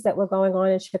activities that were going on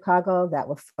in Chicago that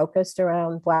were focused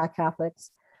around Black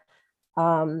Catholics.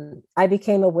 I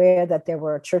became aware that there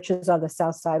were churches on the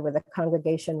South Side where the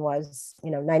congregation was,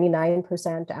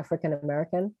 99% African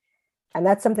American. And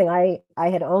that's something I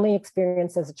had only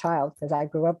experienced as a child, because I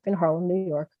grew up in Harlem, New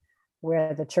York,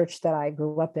 where the church that I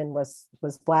grew up in was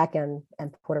Black and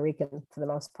Puerto Rican for the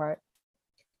most part.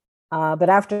 But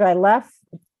after I left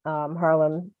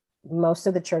Harlem, most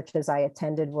of the churches I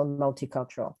attended were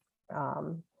multicultural.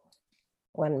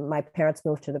 When my parents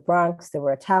moved to the Bronx, there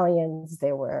were Italians,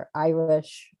 there were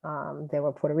Irish, there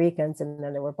were Puerto Ricans, and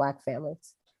then there were Black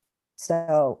families.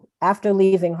 So after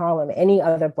leaving Harlem, any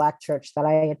other Black church that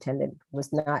I attended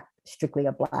was not strictly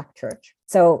a Black church.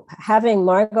 So having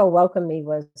Margot welcome me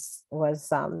was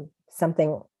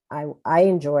something I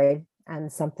enjoyed,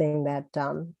 and something that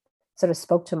sort of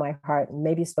spoke to my heart, and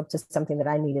maybe spoke to something that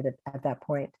I needed at that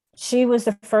point. She was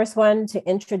the first one to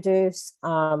introduce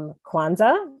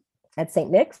Kwanzaa at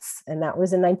St. Nick's, and that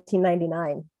was in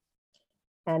 1999.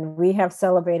 And we have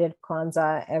celebrated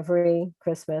Kwanzaa every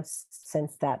Christmas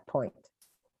since that point.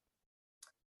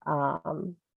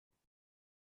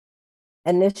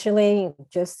 Initially,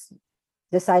 just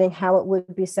deciding how it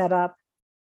would be set up.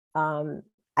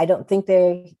 I don't think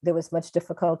there was much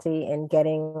difficulty in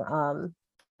getting,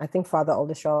 I think Father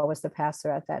Oldershaw was the pastor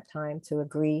at that time, to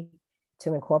agree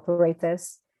to incorporate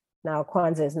this. Now,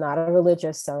 Kwanzaa is not a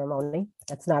religious ceremony.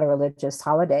 It's not a religious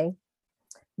holiday,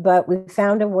 but we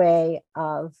found a way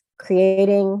of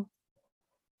creating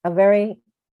a very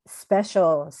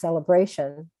special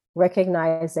celebration,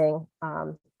 recognizing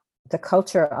the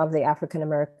culture of the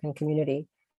African-American community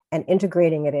and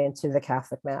integrating it into the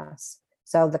Catholic Mass.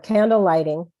 So the candle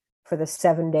lighting for the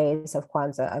 7 days of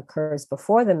Kwanzaa occurs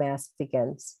before the Mass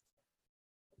begins,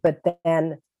 but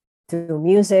then through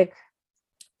music,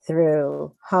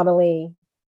 through homily.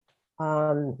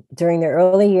 During the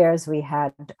early years, we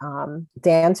had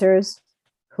dancers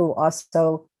who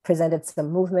also presented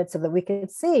some movements so that we could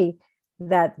see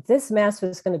that this Mass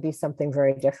was going to be something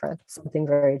very different, something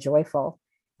very joyful,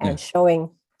 and showing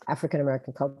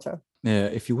African-American culture. Yeah,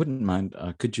 if you wouldn't mind,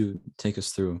 could you take us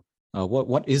through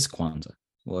what is Kwanzaa?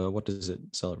 What does it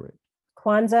celebrate?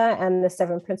 Kwanzaa and the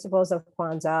 7 principles of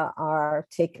Kwanzaa are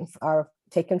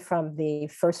taken from the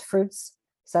first fruits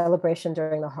celebration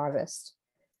during the harvest.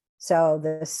 So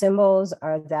the symbols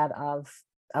are that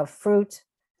of fruit,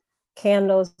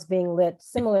 candles being lit,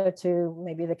 similar to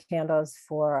maybe the candles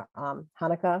for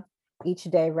Hanukkah, each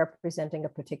day representing a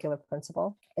particular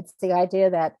principle. It's the idea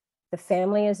that the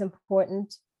family is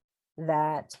important,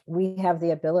 that we have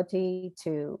the ability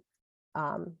to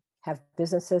have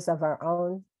businesses of our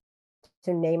own,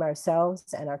 to name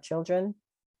ourselves and our children,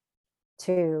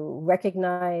 to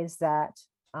recognize that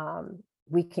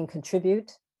we can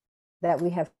contribute, that we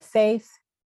have faith.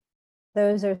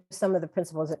 Those are some of the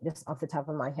principles that just off the top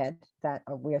of my head that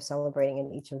we are celebrating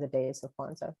in each of the days of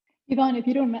Kwanzaa. Yvonne, if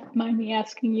you don't mind me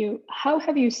asking you, how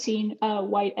have you seen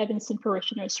white Evanston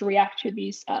parishioners react to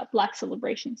these Black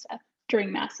celebrations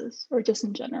during masses, or just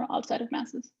in general outside of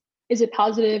masses? Is it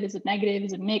positive? Is it negative?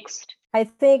 Is it mixed? I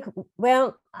think,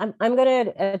 well, I'm going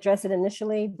to address it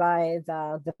initially by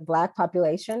the Black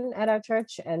population at our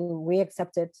church, and we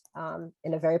accept it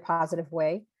in a very positive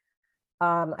way.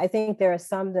 I think there are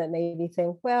some that maybe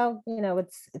think, well, you know,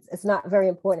 it's not very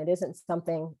important. It isn't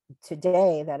something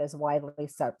today that is widely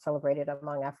celebrated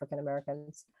among African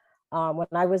Americans. When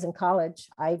I was in college,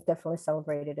 I definitely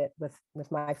celebrated it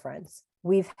with my friends.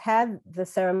 We've had the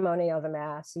ceremony of the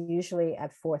Mass usually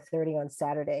at 4:30 on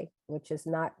Saturday, which is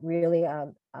not really a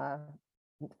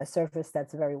service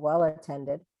that's very well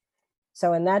attended.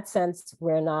 So in that sense,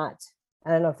 we're not, I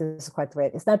don't know if this is quite the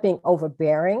right, it's not being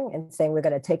overbearing and saying we're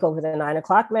going to take over the 9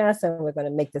 o'clock Mass and we're going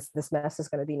to make this Mass is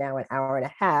going to be now an hour and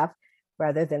a half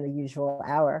rather than the usual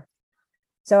hour.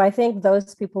 So I think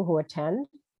those people who attend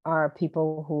are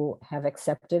people who have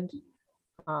accepted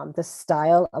the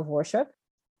style of worship.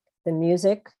 The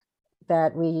music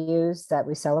that we use, that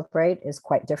we celebrate, is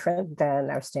quite different than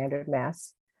our standard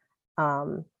Mass.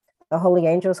 The Holy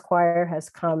Angels Choir has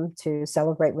come to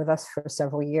celebrate with us for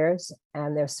several years,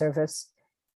 and their service,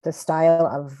 the style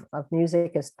of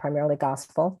music is primarily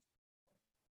gospel.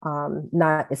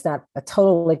 It's not a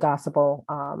totally gospel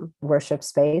worship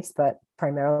space, but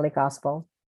primarily gospel.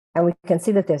 And we can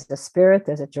see that there's a spirit,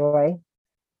 there's a joy.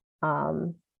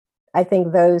 I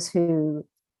think those who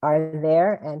are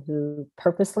there and who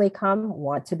purposely come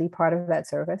want to be part of that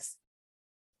service.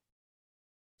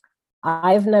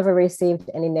 I've never received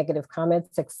any negative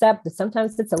comments, except that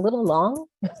sometimes it's a little long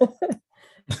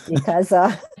because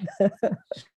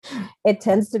it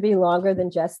tends to be longer than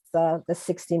just the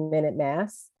 60-minute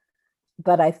Mass.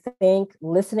 But I think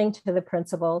listening to the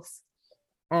principles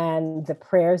and the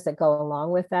prayers that go along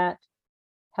with that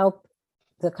help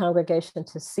the congregation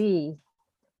to see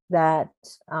that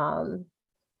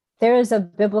there is a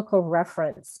biblical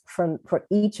reference for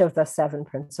each of the 7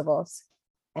 principles.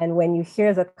 And when you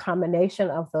hear the combination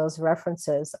of those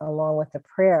references along with the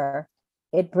prayer,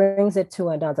 it brings it to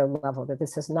another level, that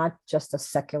this is not just a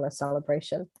secular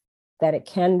celebration, that it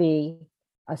can be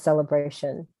a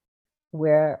celebration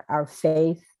where our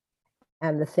faith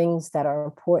and the things that are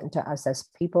important to us as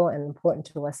people and important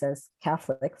to us as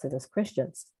Catholics and as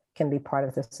Christians can be part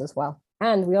of this as well.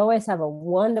 And we always have a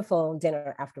wonderful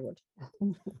dinner afterward.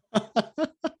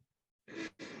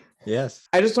 Yes.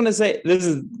 I just want to say, this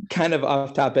is kind of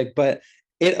off topic, but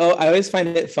I always find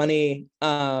it funny,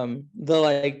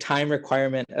 the time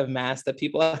requirement of Mass that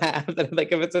people have. That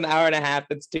if it's an hour and a half,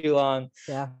 it's too long.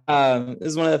 Yeah. This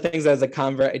is one of the things as a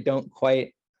convert I don't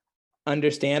quite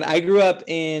understand. I grew up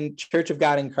in Church of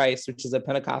God in Christ, which is a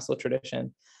Pentecostal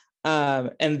tradition.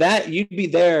 And that you'd be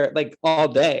there all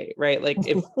day, right?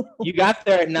 If you got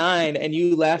there at 9 and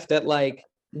you left at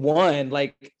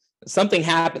 1, something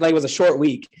happened, it was a short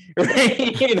week,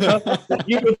 right?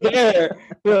 You were there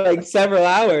for several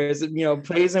hours,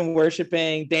 praising,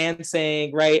 worshiping,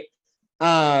 dancing, right?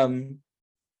 So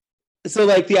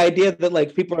the idea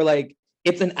that people are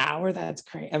it's an hour, that's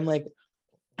great. I'm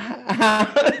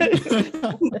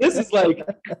this is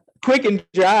quick and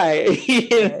dry,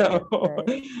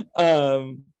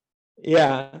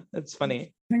 yeah, that's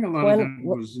funny. I think a lot of that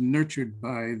was nurtured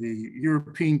by the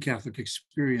European Catholic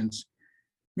experience.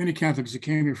 Many Catholics that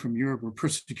came here from Europe were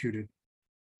persecuted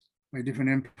by different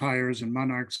empires and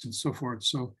monarchs and so forth.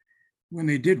 So when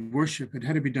they did worship, it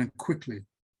had to be done quickly.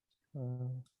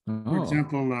 For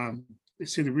example, they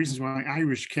say the reasons why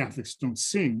Irish Catholics don't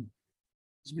sing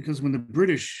is because when the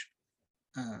British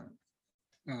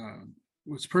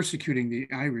was persecuting the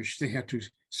Irish, they had to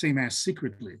say Mass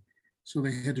secretly. So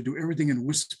they had to do everything in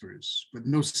whispers, but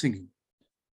no singing.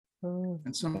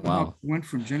 And somehow went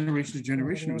from generation to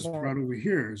generation. It was brought over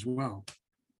here as well.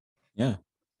 Yeah.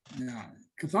 Yeah.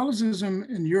 Catholicism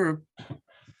in Europe,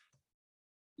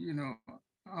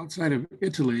 outside of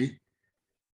Italy,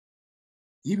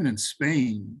 even in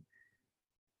Spain,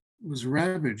 was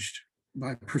ravaged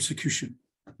by persecution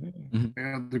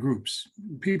by the groups.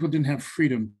 People didn't have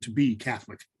freedom to be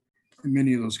Catholic in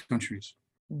many of those countries.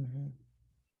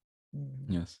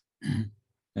 Yes.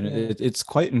 And Yeah. it's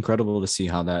quite incredible to see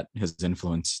how that has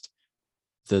influenced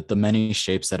the many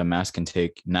shapes that a mass can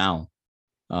take now,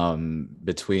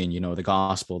 between, the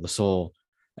gospel, the soul,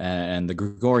 and the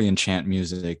Gregorian chant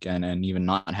music, and even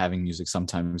not having music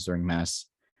sometimes during mass,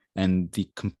 and the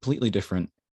completely different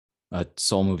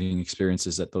soul moving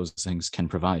experiences that those things can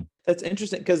provide. That's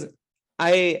interesting because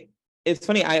it's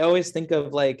funny. I always think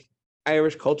of like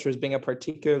Irish culture as being a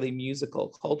particularly musical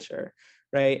culture,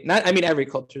 right? Not, I mean, every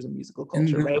culture is a musical In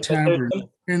culture, the right? tavern,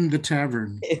 in the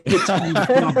tavern, But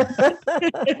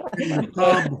in the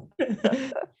pub.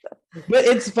 but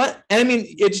it's fun. And I mean,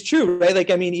 it's true, right?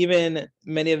 Like, I mean, even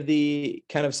many of the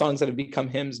kind of songs that have become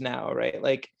hymns now, right?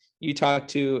 Like you talk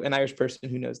to an Irish person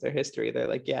who knows their history, they're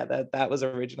like, yeah, that was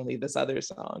originally this other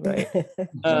song, right?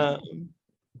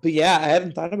 But yeah, I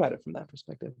hadn't thought about it from that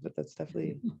perspective, but that's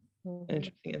definitely an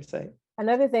interesting insight.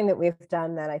 Another thing that we've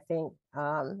done that I think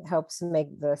helps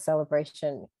make the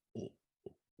celebration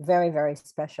very, very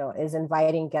special is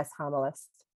inviting guest homilists.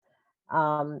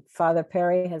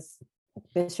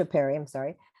 Bishop Perry, I'm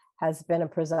sorry, has been a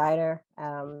presider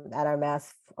at our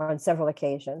Mass on several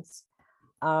occasions.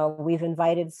 We've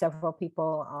invited several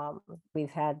people.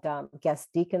 We've had guest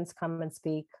deacons come and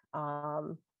speak.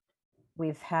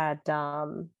 We've had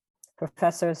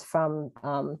professors from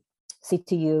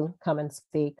CTU come and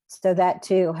speak. So that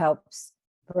too helps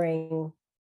bring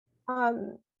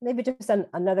maybe just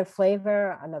another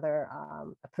flavor, another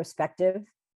perspective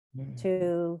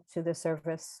to the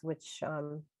service, which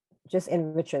just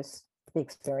enriches the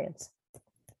experience.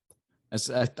 As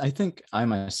I think I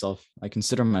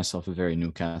consider myself a very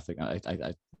new Catholic.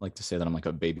 I like to say that I'm like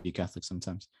a baby Catholic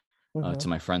sometimes to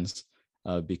my friends,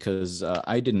 because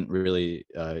I didn't really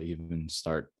even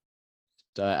start.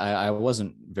 I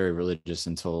wasn't very religious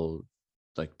until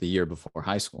like the year before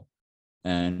high school.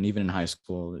 And even in high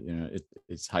school,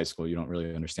 it's high school. You don't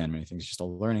really understand many things. You're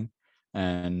still learning.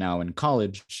 And now in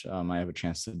college, I have a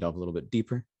chance to delve a little bit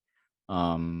deeper.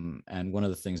 And one of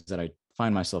the things that I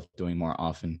find myself doing more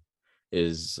often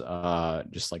is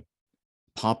just like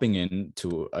popping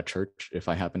into a church if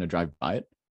I happen to drive by it.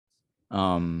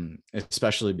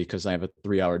 Especially because I have a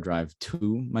 3-hour drive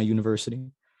to my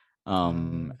university.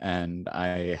 And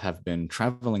I have been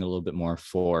traveling a little bit more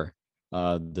for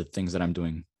the things that I'm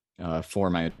doing for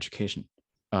my education.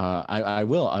 I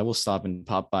will stop and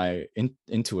pop by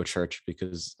into a church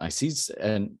because I see,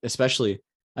 and especially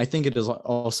I think it is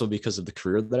also because of the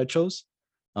career that I chose,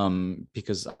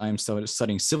 because I'm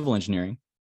studying civil engineering,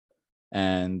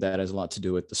 and that has a lot to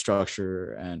do with the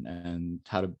structure and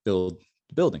how to build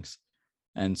buildings,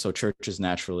 and so churches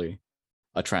naturally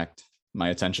attract my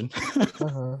attention.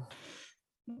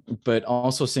 But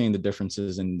also seeing the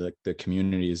differences in the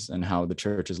communities and how the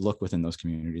churches look within those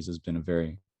communities has been a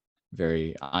very,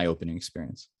 very eye-opening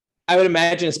experience. I would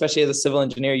imagine, especially as a civil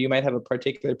engineer, you might have a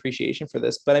particular appreciation for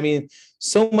this. But I mean,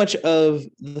 so much of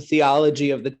the theology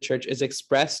of the church is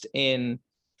expressed in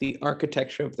the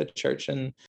architecture of the church.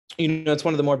 And, it's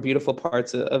one of the more beautiful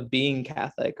parts of being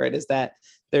Catholic, right? Is that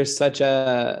there's such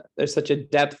a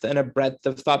depth and a breadth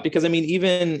of thought. Because I mean,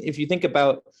 even if you think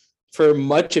about, for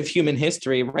much of human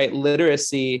history, right,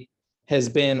 literacy has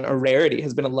been a rarity,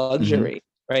 has been a luxury,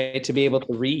 right, to be able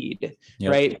to read,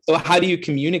 right? So how do you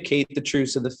communicate the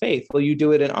truths of the faith? Well, you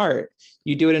do it in art,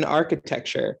 you do it in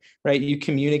architecture, right? You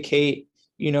communicate,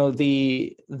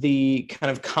 the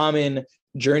kind of common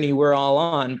journey we're all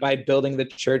on by building the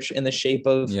church in the shape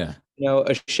of,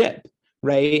 a ship,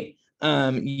 right?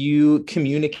 You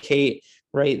communicate,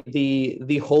 right,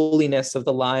 the holiness of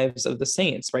the lives of the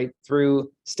saints, right,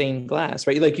 through stained glass,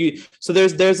 right? Like so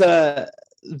there's a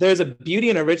beauty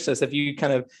and a richness if you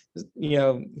kind of,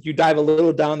 you dive a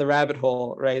little down the rabbit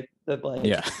hole, right, that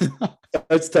like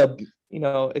starts to,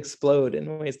 explode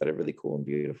in ways that are really cool and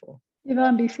beautiful.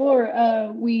 Yvonne,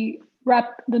 before we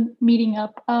wrap the meeting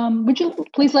up, would you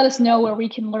please let us know where we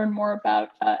can learn more about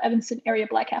Evanston area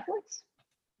Black Catholics?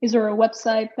 Is there a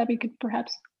website that we could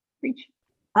perhaps reach?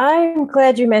 I'm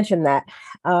glad you mentioned that.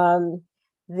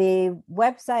 The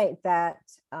website at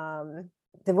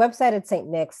St.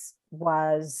 Nick's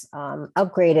was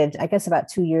upgraded, I guess, about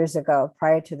 2 years ago,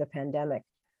 prior to the pandemic.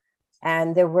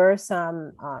 And there was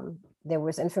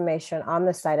information on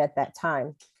the site at that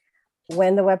time.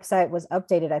 When the website was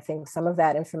updated, I think some of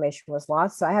that information was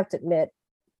lost. So I have to admit,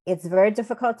 it's very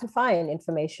difficult to find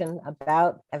information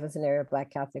about Evanston area Black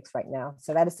Catholics right now.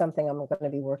 So that is something I'm going to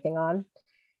be working on,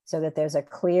 so that there's a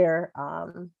clear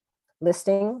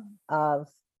listing of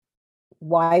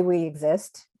why we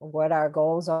exist, what our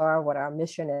goals are, what our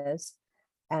mission is,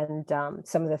 and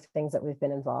some of the things that we've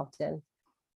been involved in.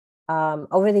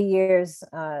 Over the years,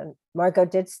 Margot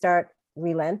did start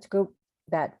Relent group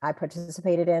that I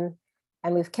participated in,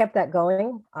 and we've kept that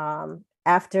going.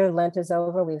 After Lent is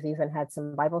over, we've even had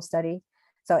some Bible study.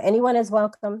 So anyone is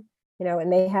welcome. It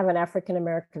may have an African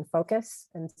American focus,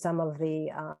 and some of the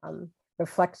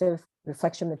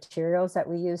reflection materials that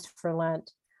we used for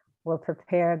Lent were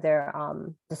prepared. They're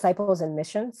Disciples in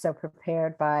Mission, so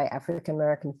prepared by African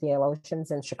American theologians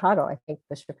in Chicago. I think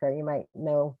Bishop Perry, you might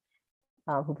know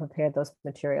who prepared those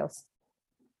materials.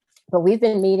 But we've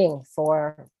been meeting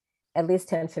for at least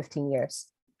 10, 15 years.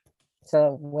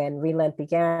 So when Relent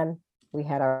began, we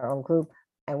had our own group,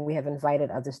 and we have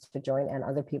invited others to join, and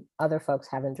other folks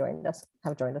have joined us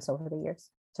over the years.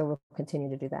 So we'll continue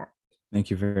to do that. Thank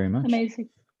you very much.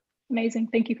 Amazing.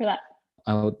 Thank you for that.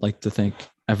 I would like to thank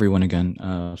everyone again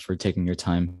for taking your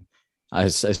time,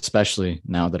 especially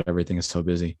now that everything is so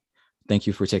busy. Thank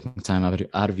you for taking time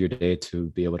out of your day to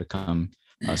be able to come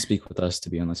speak with us, to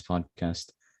be on this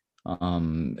podcast.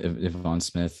 Yvonne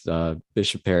Smith,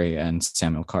 Bishop Perry, and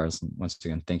Samuel Carlson. Once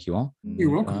again, thank you all.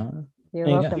 You're welcome. You're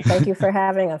welcome. Yeah. Thank you for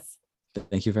having us.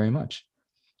 Thank you very much.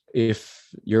 If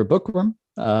you're a bookworm,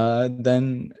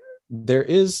 then there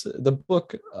is the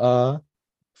book,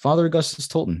 Father Augustus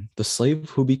Tolton, The Slave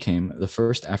Who Became the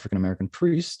First African-American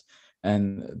Priest.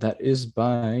 And that is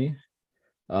by,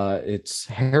 it's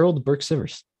Harold Burke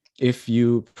Sivers. If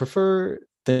you prefer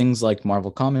things like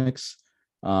Marvel Comics,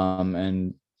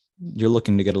 and you're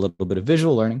looking to get a little bit of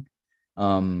visual learning,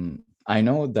 I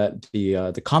know that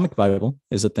the comic Bible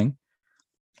is a thing.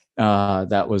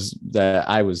 That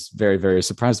I was very, very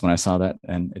surprised when I saw that,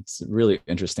 and it's really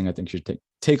interesting. I think you should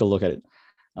take a look at it.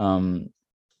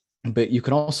 But you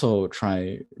can also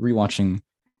try rewatching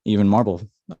even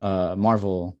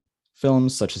Marvel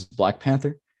films such as Black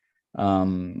Panther,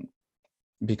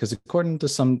 because according to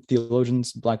some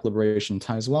theologians, Black liberation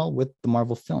ties well with the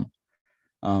Marvel film.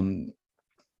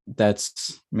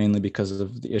 That's mainly because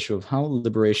of the issue of how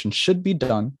liberation should be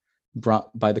done,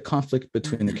 brought by the conflict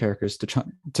between the characters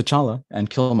T'Challa and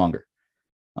Killmonger.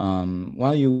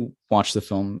 While you watch the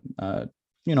film,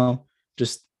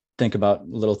 just think about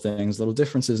little things, little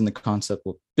differences in the concept,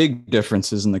 big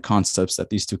differences in the concepts that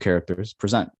these two characters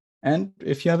present. And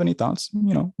if you have any thoughts,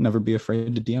 never be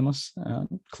afraid to DM us at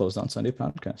Closed on Sunday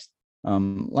podcast.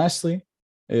 Lastly,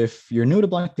 if you're new to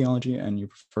Black theology and you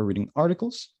prefer reading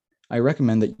articles, I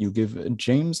recommend that you give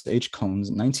James H.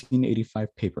 Cone's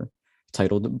 1985 paper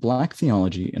titled Black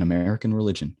Theology in American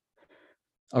Religion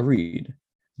a read.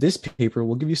 This paper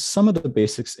will give you some of the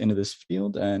basics into this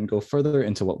field and go further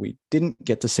into what we didn't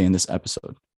get to say in this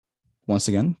episode. Once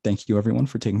again, thank you everyone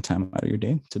for taking time out of your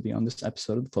day to be on this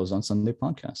episode of the Closed on Sunday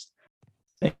podcast.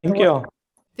 Thank you.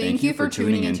 Thank you for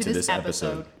tuning into this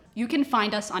episode. You can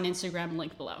find us on Instagram,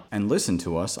 link below. And listen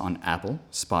to us on Apple,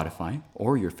 Spotify,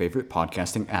 or your favorite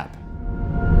podcasting app.